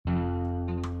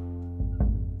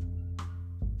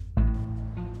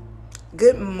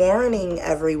Good morning,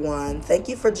 everyone. Thank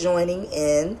you for joining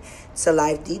in to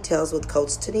Life Details with Coach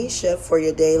Tanisha for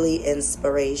your daily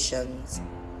inspirations.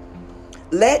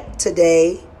 Let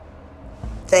today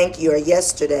thank you or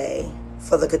yesterday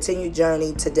for the continued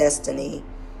journey to destiny.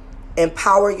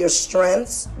 Empower your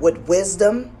strengths with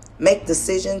wisdom. Make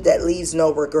decisions that leaves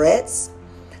no regrets,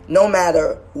 no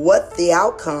matter what the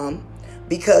outcome,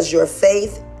 because your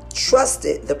faith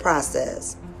trusted the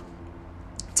process.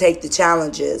 Take the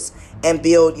challenges and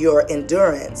build your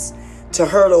endurance to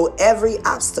hurdle every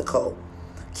obstacle.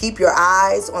 Keep your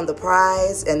eyes on the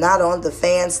prize and not on the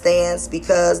fan stands,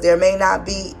 because there may not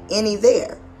be any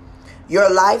there.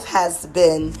 Your life has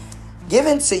been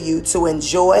given to you to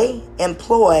enjoy,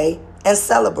 employ, and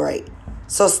celebrate.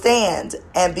 So stand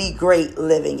and be great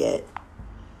living it.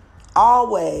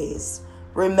 Always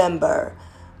remember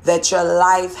that your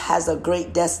life has a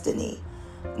great destiny.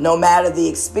 No matter the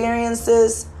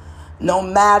experiences, no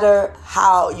matter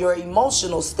how your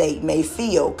emotional state may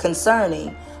feel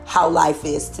concerning how life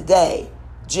is today,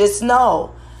 just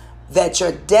know that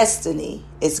your destiny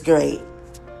is great.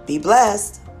 Be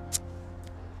blessed.